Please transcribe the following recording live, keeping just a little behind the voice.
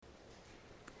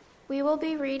We will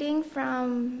be reading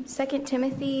from 2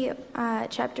 Timothy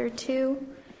chapter 2,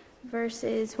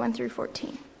 verses 1 through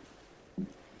 14.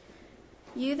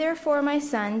 You therefore, my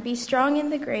son, be strong in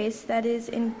the grace that is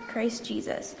in Christ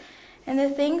Jesus, and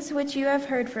the things which you have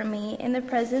heard from me in the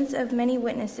presence of many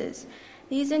witnesses,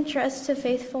 these entrust to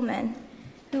faithful men,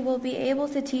 who will be able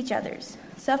to teach others.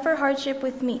 Suffer hardship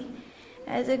with me,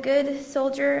 as a good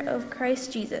soldier of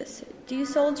Christ Jesus. No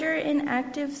soldier in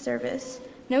active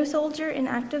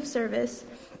service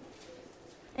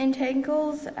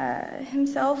entangles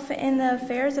himself in the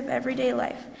affairs of everyday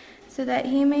life, so that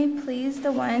he may please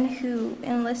the one who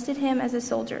enlisted him as a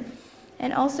soldier.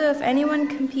 And also, if anyone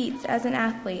competes as an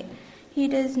athlete, he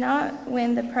does not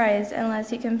win the prize unless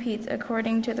he competes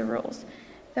according to the rules.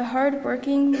 The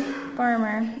hard-working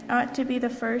farmer ought to be the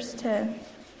first to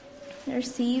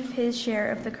receive his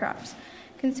share of the crops.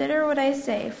 Consider what I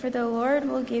say, for the Lord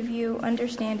will give you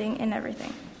understanding in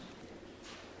everything.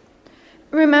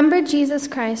 Remember Jesus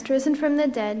Christ, risen from the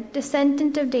dead,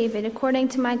 descendant of David, according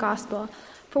to my gospel,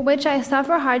 for which I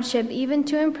suffer hardship, even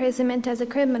to imprisonment as a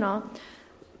criminal.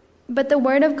 But the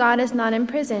word of God is not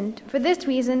imprisoned. For this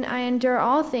reason I endure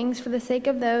all things for the sake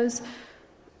of those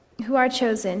who are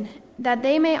chosen, that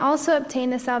they may also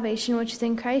obtain the salvation which is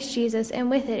in Christ Jesus,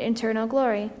 and with it eternal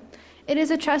glory. It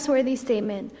is a trustworthy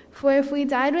statement, for if we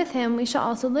died with him, we shall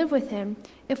also live with him.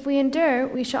 If we endure,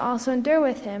 we shall also endure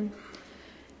with him.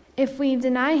 If we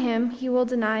deny him, he will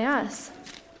deny us.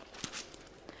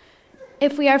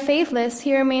 If we are faithless,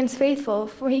 he remains faithful,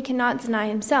 for he cannot deny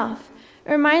himself.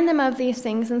 Remind them of these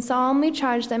things and solemnly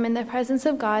charge them in the presence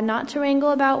of God not to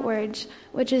wrangle about words,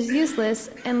 which is useless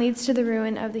and leads to the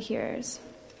ruin of the hearers.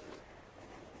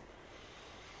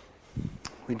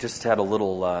 We just had a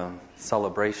little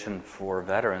celebration for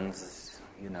veterans,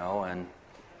 and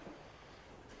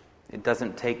it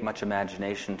doesn't take much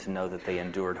imagination to know that they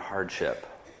endured hardship.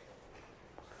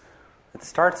 It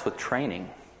starts with training.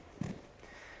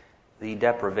 The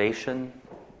deprivation,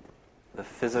 the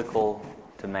physical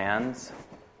demands,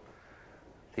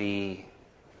 the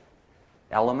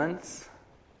elements,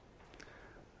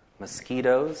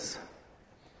 mosquitoes,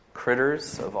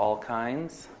 critters of all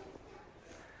kinds.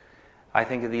 I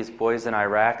think of these boys in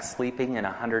Iraq sleeping in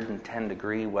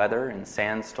 110-degree weather in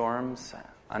sandstorms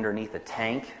underneath a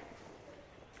tank.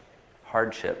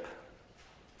 Hardship.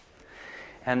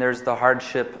 And there's the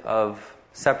hardship of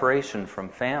separation from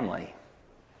family,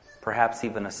 perhaps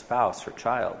even a spouse or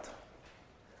child.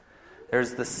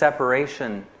 There's the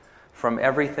separation from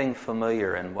everything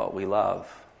familiar and what we love.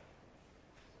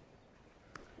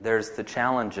 There's the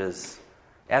challenges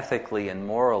ethically and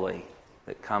morally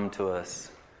that come to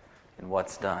us in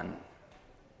what's done,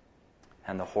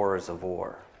 and the horrors of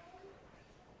war,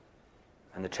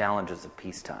 and the challenges of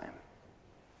peacetime.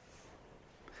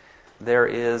 There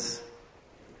is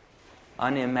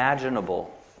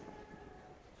unimaginable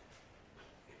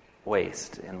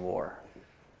waste in war.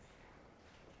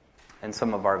 And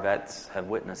some of our vets have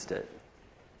witnessed it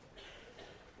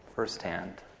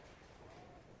firsthand.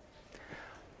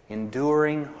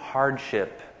 Enduring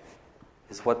hardship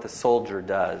is what the soldier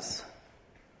does.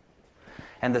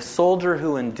 And the soldier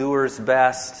who endures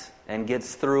best and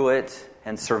gets through it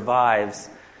and survives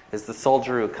is the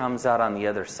soldier who comes out on the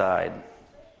other side.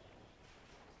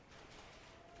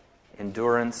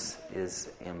 Endurance is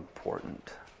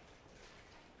important.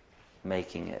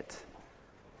 Making it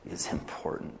is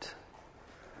important.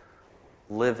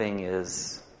 Living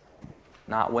is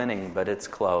not winning, but it's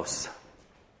close.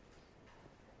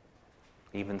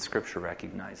 Even Scripture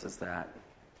recognizes that.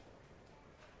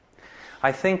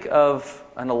 I think of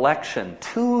an election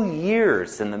 2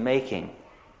 years in the making.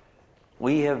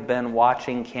 We have been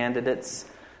watching candidates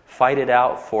fight it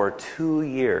out for 2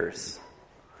 years.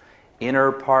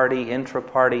 Inter-party,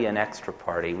 intra-party, and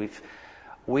extra-party.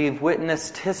 We've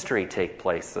witnessed history take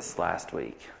place this last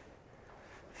week.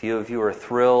 A few of you are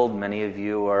thrilled, many of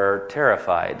you are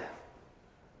terrified.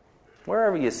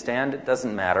 Wherever you stand, it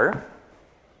doesn't matter.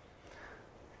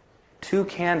 2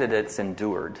 candidates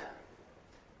endured.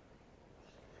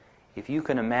 If you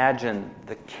can imagine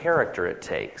the character it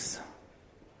takes,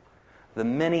 the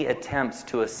many attempts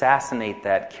to assassinate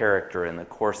that character in the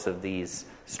course of these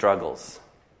struggles,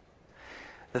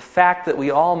 the fact that we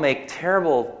all make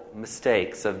terrible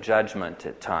mistakes of judgment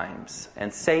at times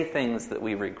and say things that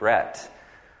we regret,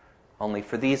 only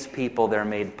for these people they're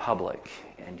made public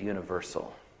and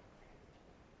universal.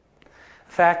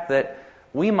 The fact that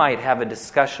we might have a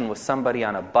discussion with somebody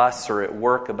on a bus or at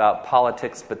work about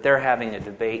politics, but they're having a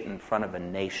debate in front of a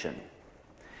nation.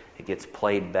 It gets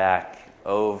played back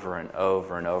over and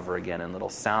over and over again in little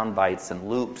sound bites and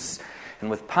loops and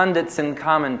with pundits and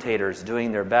commentators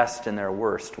doing their best and their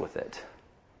worst with it.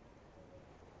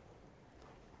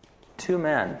 2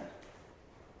 men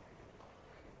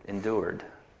endured.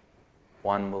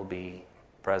 One will be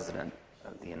President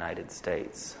of the United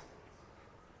States.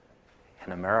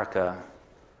 And America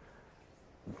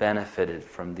benefited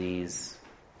from these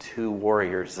 2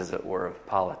 warriors, as it were, of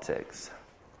politics,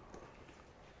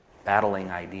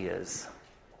 battling ideas,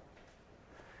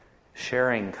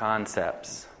 sharing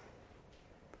concepts,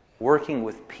 working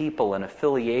with people and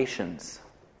affiliations,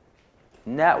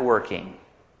 networking,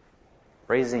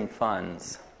 raising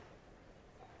funds.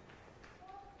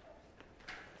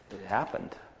 It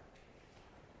happened.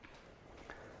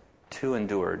 2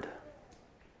 endured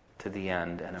to the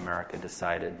end, and America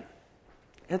decided,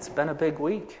 it's been a big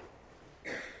week.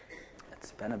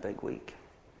 It's been a big week.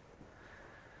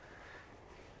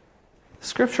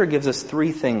 Scripture gives us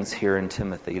 3 things here in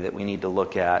Timothy that we need to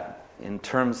look at in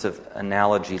terms of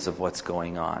analogies of what's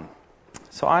going on.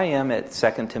 So I am at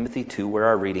 2 Timothy 2, where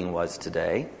our reading was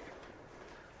today,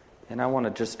 and I want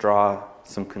to just draw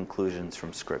some conclusions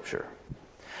from Scripture.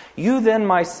 You then,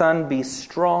 my son, be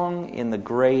strong in the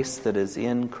grace that is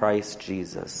in Christ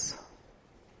Jesus.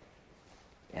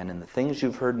 And in the things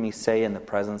you've heard me say in the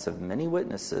presence of many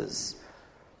witnesses,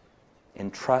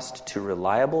 entrust to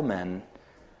reliable men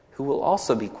who will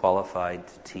also be qualified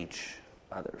to teach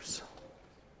others.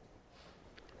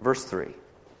 Verse 3.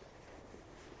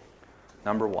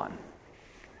 Number 1.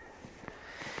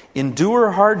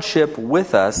 Endure hardship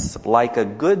with us like a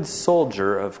good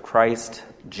soldier of Christ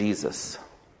Jesus.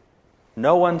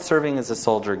 No one serving as a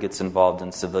soldier gets involved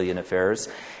in civilian affairs.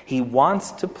 He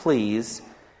wants to please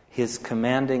his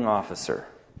commanding officer.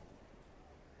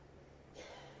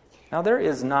 Now, there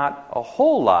is not a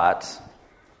whole lot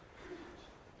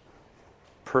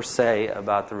per se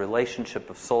about the relationship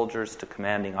of soldiers to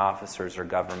commanding officers or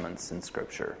governments in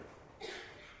Scripture.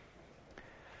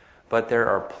 But there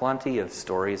are plenty of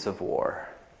stories of war.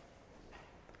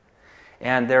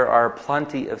 And there are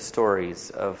plenty of stories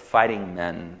of fighting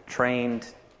men trained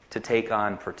to take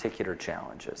on particular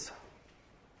challenges.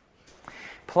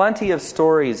 Plenty of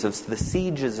stories of the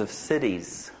sieges of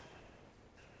cities,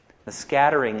 the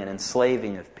scattering and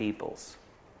enslaving of peoples.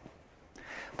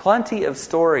 Plenty of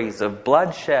stories of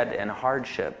bloodshed and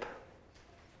hardship.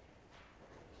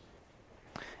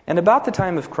 And about the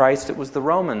time of Christ, it was the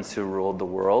Romans who ruled the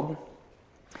world.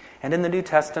 And in the New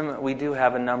Testament, we do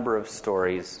have a number of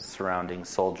stories surrounding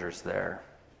soldiers there.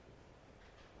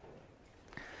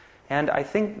 And I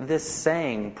think this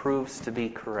saying proves to be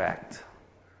correct.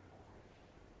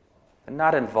 They're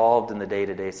not involved in the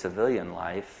day-to-day civilian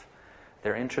life.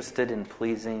 They're interested in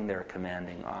pleasing their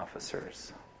commanding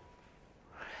officers.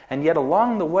 And yet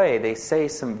along the way, they say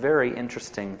some very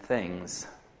interesting things.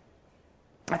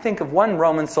 I think of one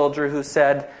Roman soldier who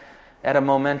said at a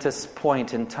momentous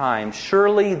point in time,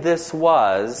 surely this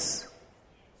was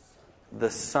the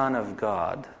Son of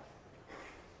God.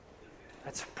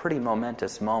 That's a pretty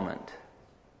momentous moment.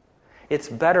 It's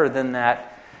better than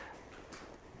that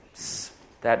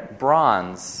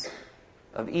bronze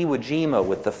of Iwo Jima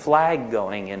with the flag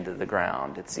going into the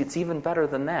ground. It's even better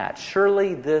than that.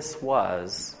 Surely this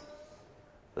was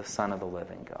the Son of the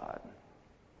living God.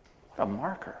 What a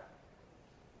marker.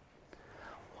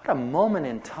 What a moment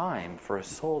in time for a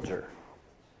soldier.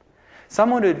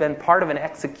 Someone who had been part of an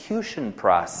execution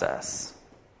process,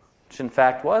 which in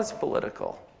fact was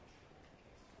political.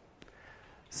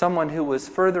 Someone who was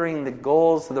furthering the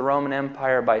goals of the Roman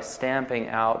Empire by stamping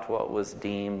out what was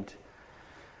deemed,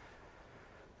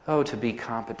 to be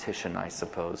competition, I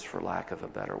suppose, for lack of a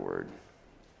better word.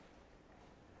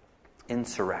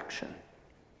 Insurrection.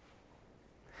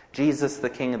 Jesus, the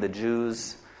King of the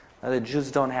Jews. The Jews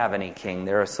don't have any king.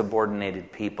 They're a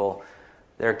subordinated people.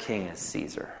 Their king is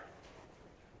Caesar.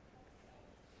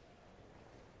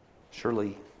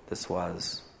 Surely this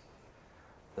was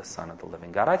the Son of the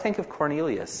living God. I think of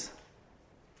Cornelius,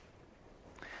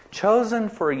 chosen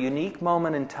for a unique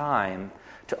moment in time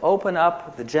to open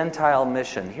up the Gentile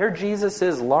mission. Here Jesus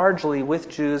is largely with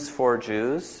Jews for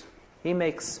Jews. He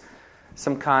makes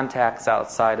some contacts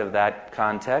outside of that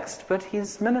context, but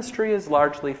his ministry is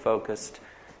largely focused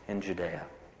in Judea,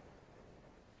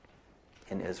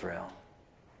 in Israel.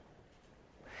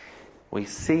 We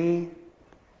see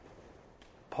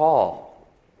Paul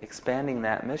expanding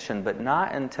that mission, but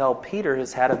not until Peter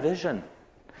has had a vision.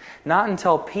 Not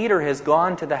until Peter has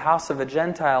gone to the house of a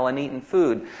Gentile and eaten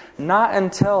food. Not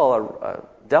until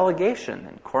a delegation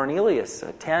and Cornelius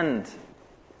attend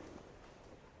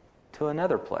to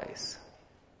another place,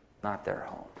 not their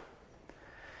home.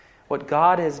 What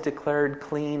God has declared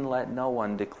clean, let no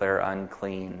one declare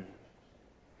unclean.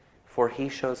 for he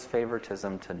shows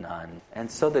favoritism to none.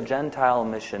 And so the Gentile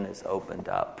mission is opened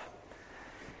up.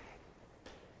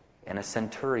 And a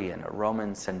centurion, a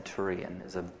Roman centurion,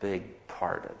 is a big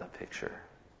part of the picture.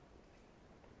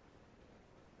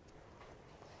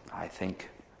 I think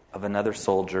of another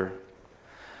soldier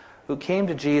who came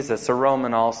to Jesus, a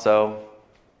Roman also,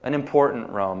 an important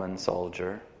Roman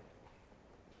soldier,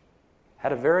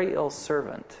 had a very ill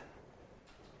servant,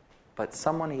 but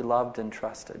someone he loved and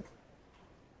trusted.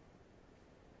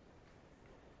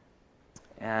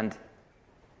 And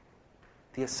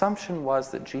the assumption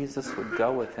was that Jesus would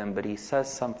go with him, but he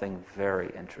says something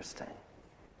very interesting.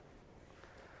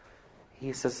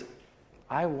 He says,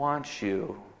 I want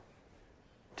you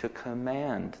to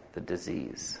command the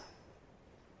disease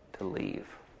to leave,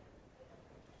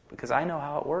 because I know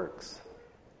how it works.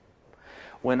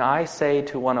 When I say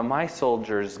to one of my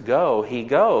soldiers, go, he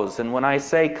goes. And when I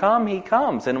say come, he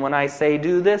comes. And when I say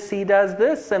do this, he does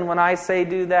this. And when I say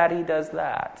do that, he does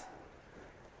that.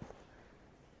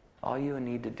 All you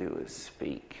need to do is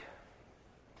speak.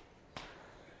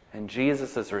 And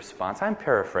Jesus' response, I'm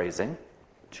paraphrasing,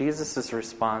 Jesus'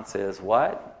 response is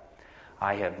what?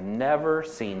 I have never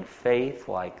seen faith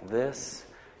like this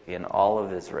in all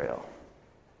of Israel.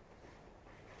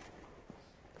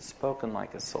 Spoken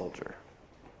like a soldier.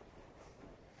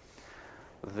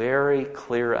 Very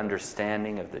clear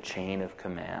understanding of the chain of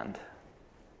command.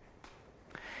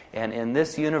 And in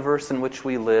this universe in which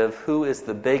we live, who is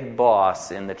the big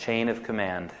boss in the chain of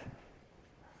command?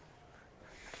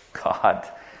 God.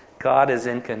 God is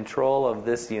in control of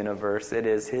this universe. It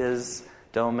is His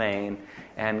domain,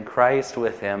 and Christ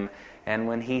with Him. And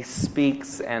when He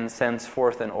speaks and sends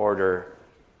forth an order,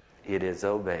 it is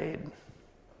obeyed.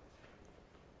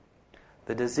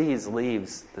 The disease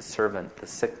leaves the servant. The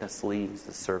sickness leaves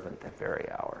the servant that very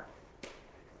hour.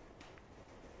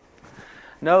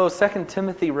 No, 2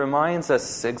 Timothy reminds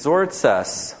us, exhorts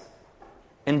us,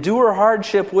 endure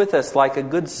hardship with us like a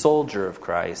good soldier of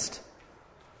Christ.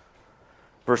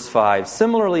 Verse 5,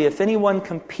 similarly, if anyone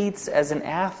competes as an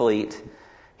athlete,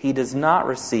 he does not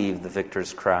receive the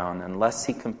victor's crown unless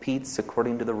he competes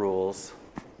according to the rules.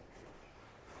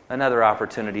 Another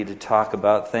opportunity to talk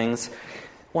about things.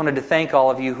 Wanted to thank all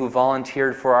of you who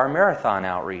volunteered for our marathon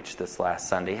outreach this last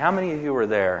Sunday. How many of you were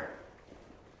there?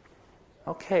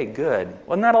 Okay, good.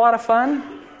 Wasn't that a lot of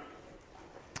fun?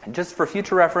 Just for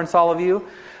future reference, all of you,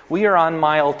 we are on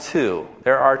mile 2.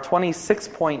 There are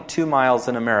 26.2 miles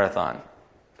in a marathon.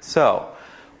 So,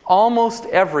 almost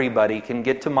everybody can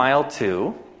get to mile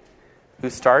 2 who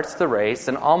starts the race,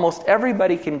 and almost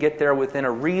everybody can get there within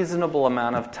a reasonable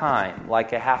amount of time,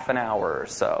 like a half an hour or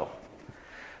so.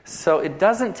 So it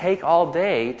doesn't take all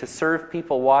day to serve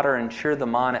people water and cheer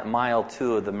them on at mile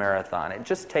 2 of the marathon. It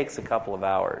just takes a couple of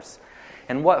hours.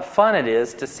 And what fun it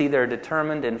is to see their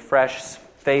determined and fresh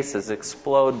faces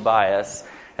explode by us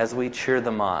as we cheer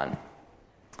them on.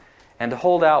 And to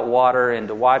hold out water and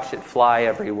to watch it fly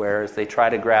everywhere as they try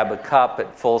to grab a cup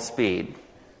at full speed.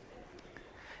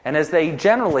 And as they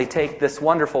generally take this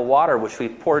wonderful water, which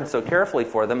we've poured so carefully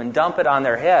for them, and dump it on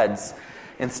their heads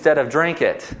instead of drink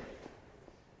it.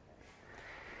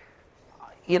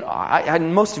 You know,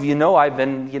 most of you know I've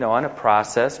been, on a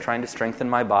process trying to strengthen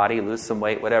my body, lose some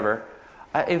weight, whatever.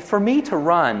 For me to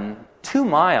run 2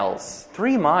 miles,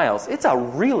 3 miles, it's a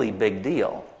really big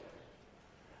deal.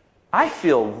 I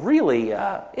feel really,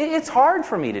 it's hard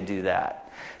for me to do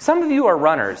that. Some of you are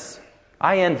runners.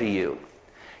 I envy you.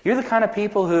 You're the kind of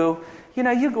people who,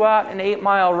 you go out an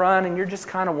 8-mile run and you're just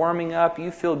kind of warming up.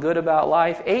 You feel good about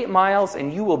life. 8 miles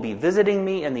and you will be visiting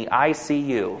me in the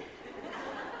ICU.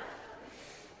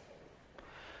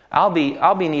 I'll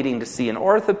be needing to see an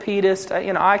orthopedist.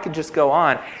 I could just go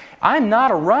on. I'm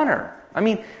not a runner. I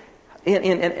mean,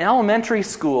 in elementary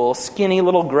school, skinny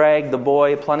little Greg, the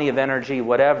boy, plenty of energy,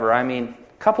 whatever. I mean,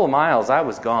 a couple of miles, I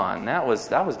was gone. That was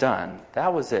done.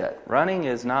 That was it. Running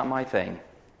is not my thing.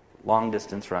 Long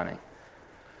distance running.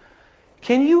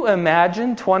 Can you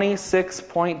imagine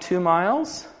 26.2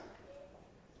 miles?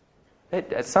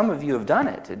 Some of you have done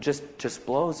it. It just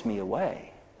blows me away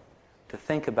to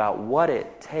think about what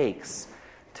it takes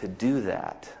to do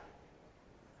that.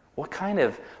 What kind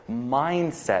of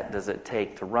mindset does it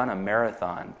take to run a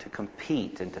marathon, to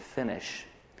compete and to finish?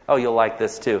 Oh, you'll like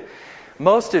this too.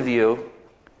 Most of you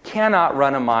cannot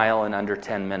run a mile in under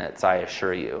 10 minutes, I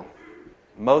assure you.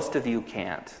 Most of you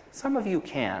can't. Some of you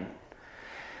can.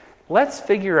 Let's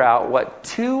figure out what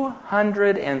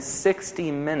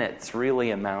 260 minutes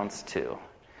really amounts to.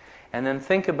 And then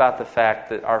think about the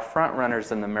fact that our front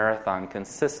runners in the marathon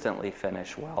consistently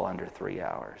finish well under 3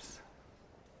 hours.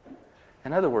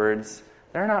 In other words,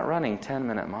 they're not running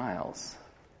 10-minute miles.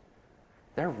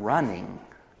 They're running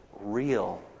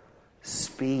real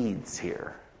speeds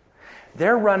here.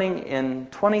 They're running in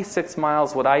 26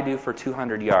 miles what I do for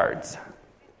 200 yards.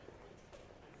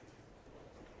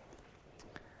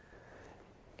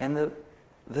 And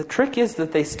the trick is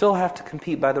that they still have to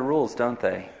compete by the rules, don't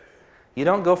they? You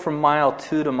don't go from mile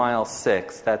 2 to mile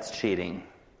 6. That's cheating.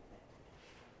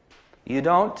 You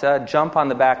don't jump on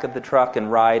the back of the truck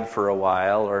and ride for a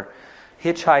while or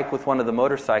hitchhike with one of the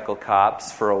motorcycle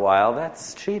cops for a while.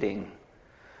 That's cheating.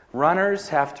 Runners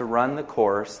have to run the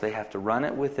course. They have to run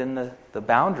it within the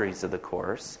boundaries of the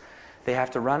course. They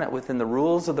have to run it within the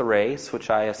rules of the race, which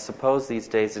I suppose these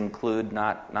days include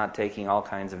not taking all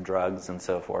kinds of drugs and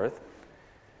so forth.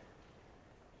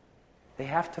 They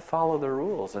have to follow the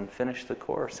rules and finish the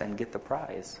course and get the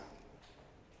prize.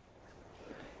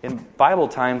 In Bible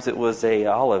times, it was an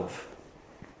olive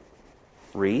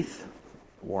wreath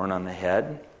worn on the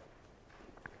head.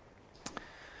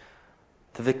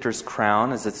 The victor's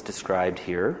crown, as it's described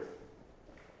here.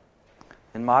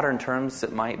 In modern terms,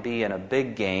 it might be in a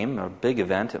big game, a big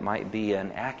event, it might be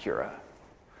an Acura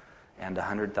and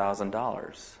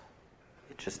 $100,000.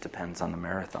 It just depends on the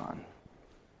marathon.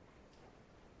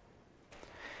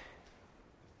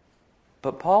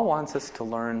 But Paul wants us to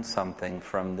learn something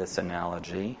from this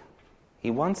analogy.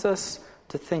 He wants us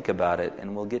to think about it,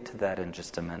 and we'll get to that in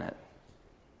just a minute.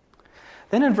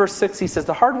 Then in verse 6 he says,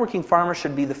 the hardworking farmer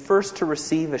should be the first to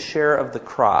receive a share of the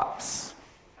crops.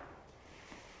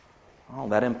 Well,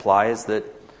 that implies that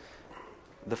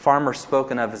the farmer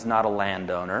spoken of is not a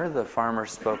landowner. The farmer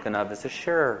spoken of is a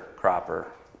sharecropper.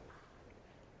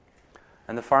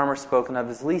 And the farmer spoken of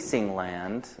is leasing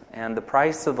land, and the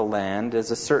price of the land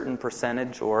is a certain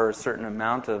percentage or a certain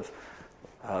amount of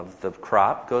the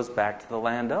crop goes back to the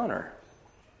landowner.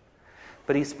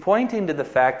 But he's pointing to the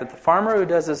fact that the farmer who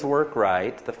does his work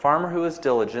right, the farmer who is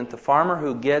diligent, the farmer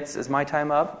who gets... Is my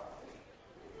time up?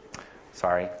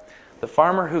 Sorry. The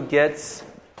farmer who gets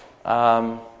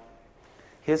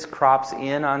his crops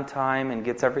in on time and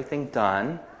gets everything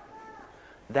done,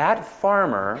 that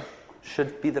farmer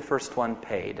should be the first one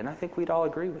paid. And I think we'd all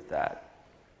agree with that.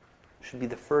 Should be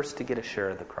the first to get a share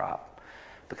of the crop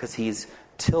because he's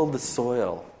tilled the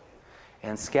soil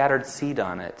and scattered seed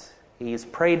on it. He's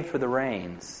prayed for the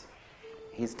rains.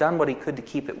 He's done what he could to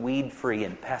keep it weed-free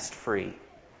and pest-free.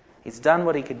 He's done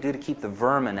what he could do to keep the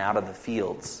vermin out of the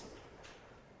fields.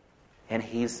 And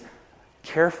he's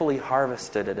carefully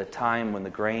harvested at a time when the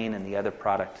grain and the other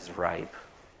product is ripe.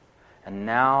 And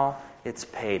now it's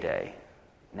payday.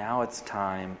 Now it's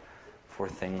time for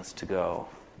things to go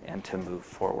and to move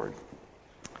forward.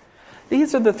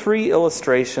 These are the three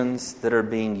illustrations that are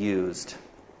being used.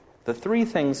 The three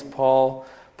things Paul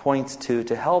points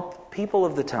to help people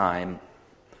of the time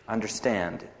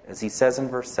understand. As he says in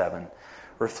verse 7,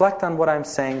 reflect on what I'm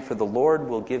saying, for the Lord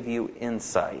will give you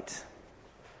insight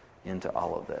into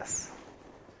all of this.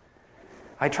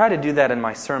 I try to do that in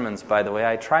my sermons, by the way.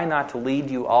 I try not to lead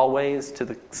you always to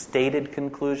the stated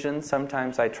conclusion.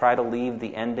 Sometimes I try to leave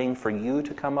the ending for you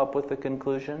to come up with the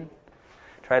conclusion.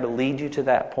 Try to lead you to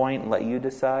that point and let you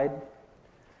decide.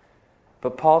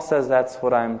 But Paul says that's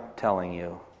what I'm telling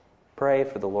you. Pray,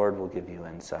 for the Lord will give you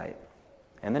insight.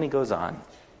 And then he goes on.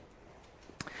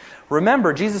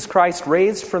 Remember, Jesus Christ,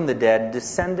 raised from the dead,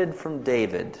 descended from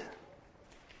David.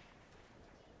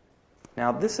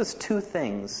 Now, this is two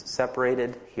things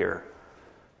separated here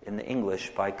in the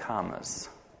English by commas.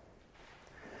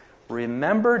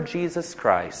 Remember Jesus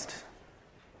Christ,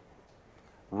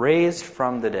 raised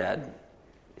from the dead.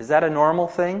 Is that a normal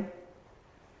thing?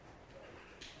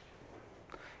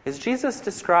 Is Jesus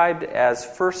described as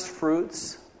first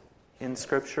fruits in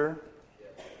Scripture?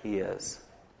 He is.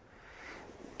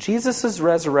 Jesus'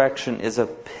 resurrection is a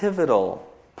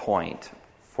pivotal point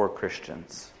for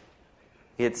Christians.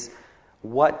 It's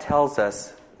what tells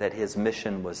us that his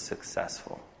mission was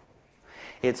successful.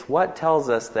 It's what tells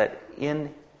us that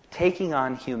in taking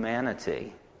on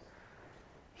humanity,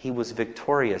 he was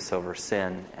victorious over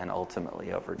sin and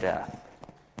ultimately over death.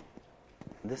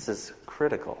 This is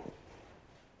critical.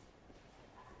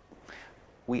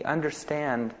 We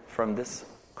understand from this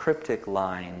cryptic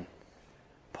line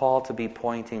Paul to be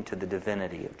pointing to the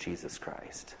divinity of Jesus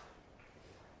Christ.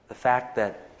 The fact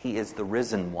that he is the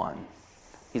risen one.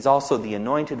 He's also the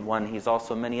anointed one. He's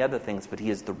also many other things, but he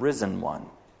is the risen one.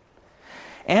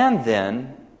 And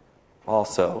then,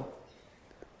 also,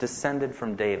 descended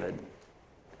from David,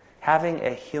 having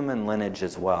a human lineage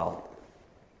as well.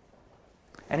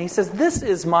 And he says, this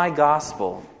is my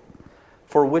gospel,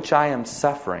 for which I am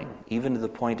suffering, even to the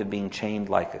point of being chained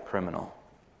like a criminal.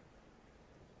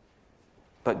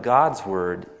 But God's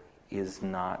word is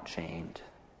not chained.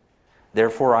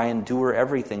 Therefore I endure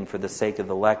everything for the sake of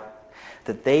the elect,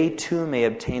 that they too may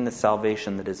obtain the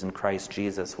salvation that is in Christ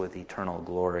Jesus with eternal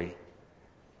glory.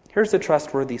 Here's a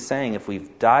trustworthy saying: if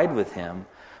we've died with him,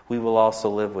 we will also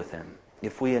live with him.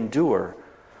 If we endure,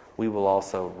 we will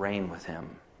also reign with him.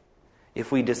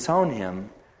 If we disown him,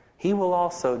 he will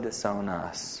also disown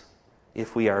us.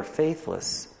 If we are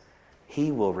faithless,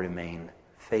 he will remain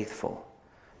faithful,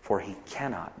 for he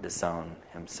cannot disown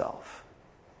himself.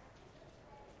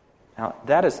 Now,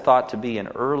 that is thought to be an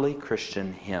early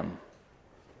Christian hymn,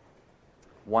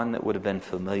 one that would have been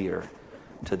familiar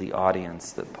to the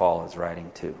audience that Paul is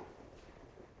writing to.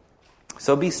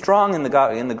 So be strong in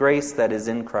the grace that is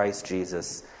in Christ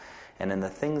Jesus, and in the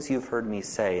things you've heard me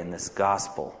say in this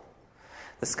gospel.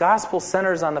 This gospel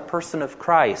centers on the person of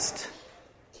Christ,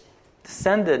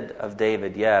 descended of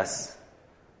David, yes,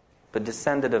 but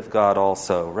descended of God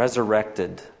also,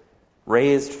 resurrected,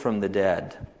 raised from the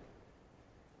dead.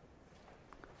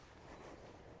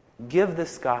 Give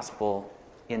this gospel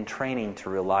in training to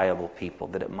reliable people,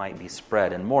 that it might be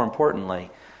spread. And more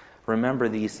importantly, remember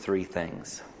these three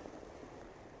things.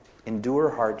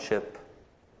 Endure hardship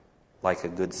like a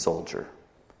good soldier.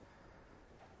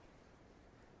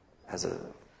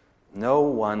 No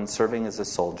one serving as a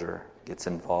soldier gets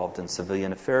involved in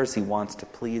civilian affairs. He wants to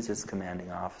please his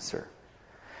commanding officer.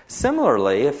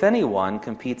 Similarly, if anyone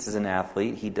competes as an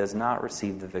athlete, he does not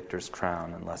receive the victor's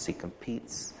crown unless he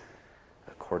competes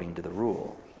according to the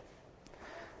rule.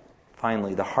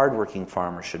 Finally, the hardworking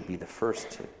farmer should be the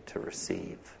first to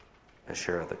receive a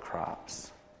share of the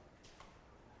crops.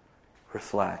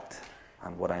 Reflect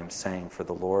on what I am saying, for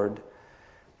the Lord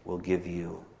will give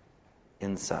you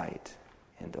insight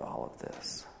into all of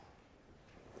this.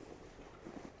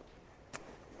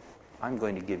 I'm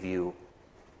going to give you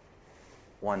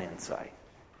one insight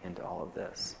into all of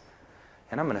this.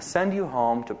 And I'm going to send you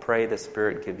home to pray the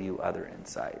Spirit give you other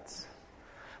insights.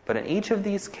 But in each of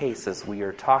these cases, we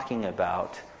are talking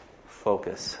about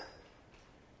focus.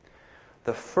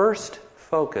 The first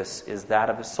focus is that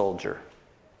of a soldier.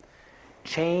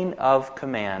 Chain of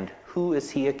command. Who is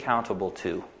he accountable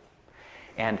to?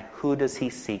 And who does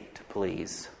he seek to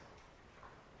please?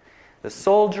 The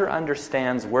soldier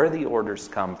understands where the orders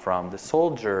come from. The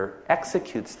soldier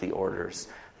executes the orders.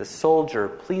 The soldier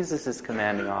pleases his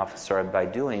commanding officer by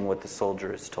doing what the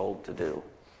soldier is told to do.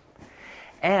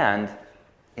 And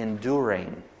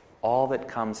enduring all that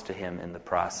comes to him in the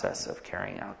process of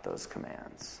carrying out those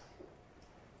commands.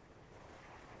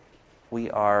 We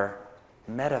are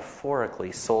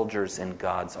metaphorically soldiers in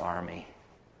God's army.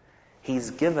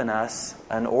 He's given us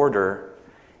an order,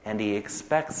 and he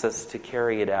expects us to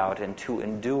carry it out and to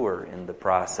endure in the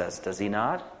process, does he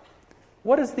not?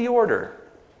 What is the order?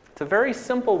 It's a very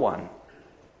simple one.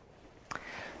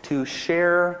 To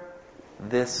share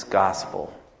this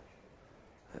gospel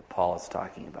that Paul is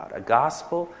talking about. A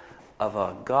gospel of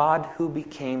a God who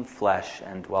became flesh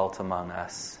and dwelt among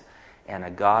us, and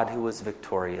a God who was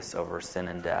victorious over sin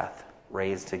and death,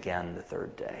 raised again the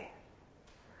third day.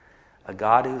 A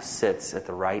God who sits at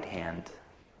the right hand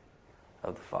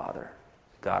of the Father,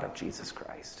 God of Jesus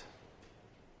Christ.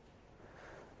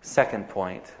 Second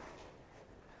point,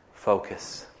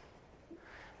 focus.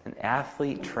 An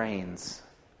athlete trains.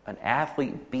 An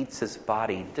athlete beats his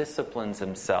body, disciplines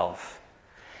himself.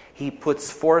 He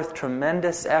puts forth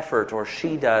tremendous effort, or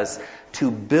she does, to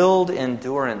build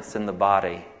endurance in the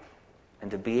body and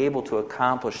to be able to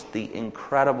accomplish the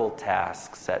incredible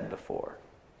task set before.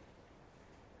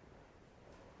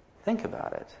 Think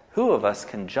about it. Who of us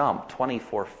can jump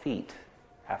 24 feet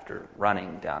after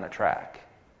running down a track?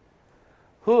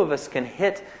 Who of us can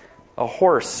hit a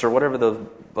horse, or whatever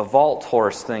a vault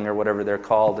horse thing or whatever they're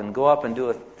called, and go up and do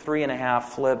a 3.5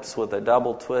 flips with a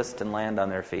double twist and land on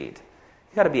their feet?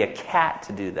 You've got to be a cat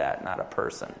to do that, not a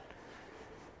person.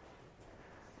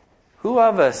 Who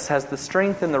of us has the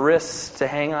strength in the wrists to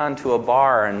hang on to a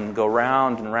bar and go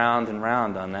round and round and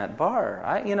round on that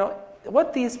bar?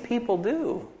 What these people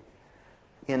do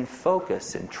in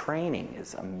focus, in training,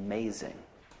 is amazing.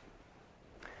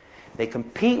 They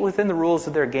compete within the rules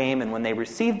of their game, and when they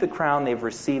receive the crown, they've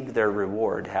received their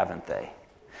reward, haven't they?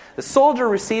 The soldier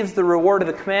receives the reward of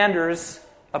the commander's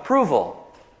approval.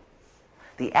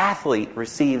 The athlete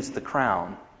receives the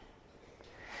crown.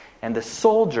 And the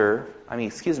and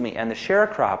the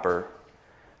sharecropper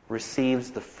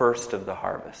receives the first of the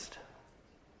harvest.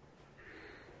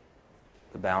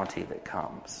 The bounty that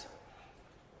comes.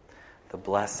 The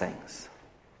blessings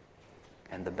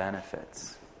and the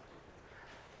benefits.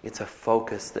 It's a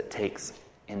focus that takes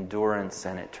endurance,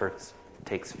 and it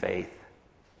takes faith.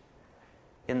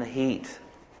 In the heat,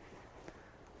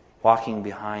 walking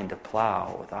behind a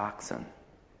plow with oxen.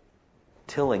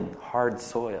 tilling hard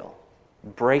soil,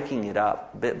 breaking it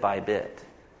up bit by bit,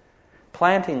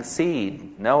 planting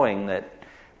seed, knowing that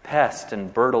pest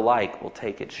and bird alike will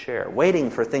take its share,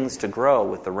 waiting for things to grow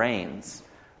with the rains,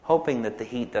 hoping that the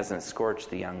heat doesn't scorch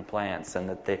the young plants and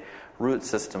that the root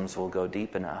systems will go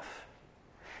deep enough.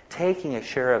 Taking a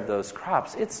share of those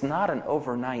crops, it's not an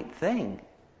overnight thing.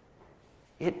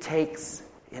 It takes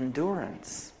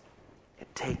endurance.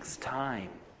 It takes time.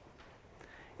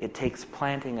 It takes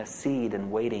planting a seed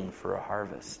and waiting for a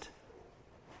harvest.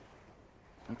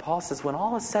 And Paul says, when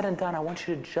all is said and done, I want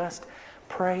you to just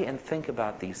pray and think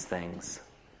about these things,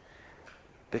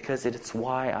 because it's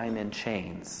why I'm in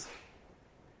chains.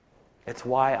 It's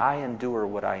why I endure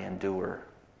what I endure.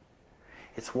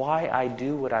 It's why I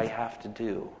do what I have to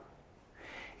do.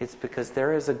 It's because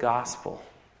there is a gospel,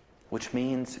 which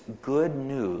means good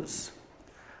news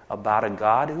about a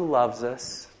God who loves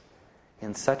us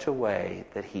in such a way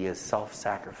that he is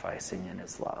self-sacrificing in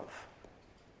his love.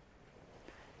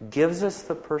 Gives us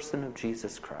the person of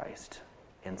Jesus Christ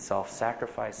in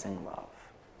self-sacrificing love.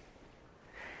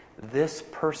 This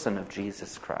person of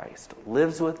Jesus Christ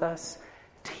lives with us,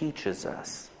 teaches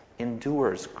us,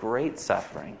 endures great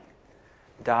suffering,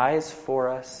 dies for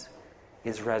us,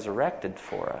 is resurrected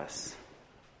for us,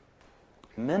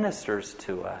 ministers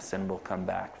to us, and will come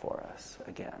back for us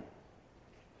again.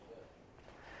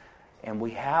 And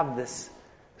we have this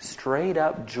straight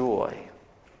up joy,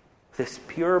 this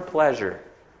pure pleasure,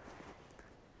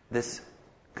 this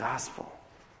gospel.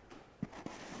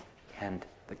 And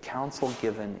the counsel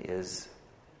given is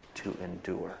to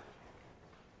endure.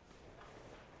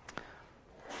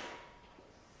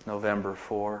 November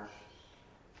 4,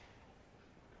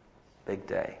 big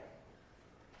day.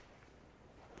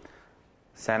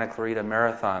 Santa Clarita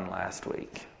Marathon last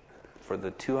week. For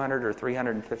the 200 or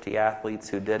 350 athletes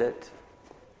who did it,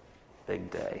 big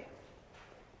day.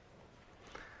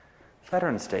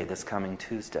 Veterans Day this coming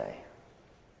Tuesday.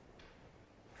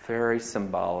 Very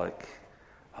symbolic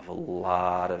of a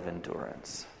lot of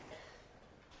endurance.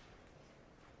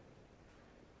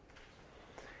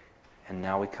 And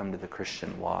now we come to the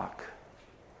Christian walk,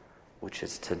 which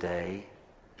is today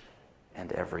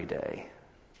and every day.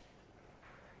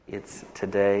 It's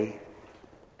today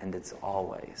and it's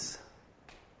always.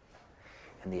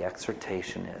 And the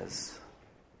exhortation is,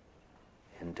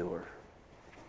 endure.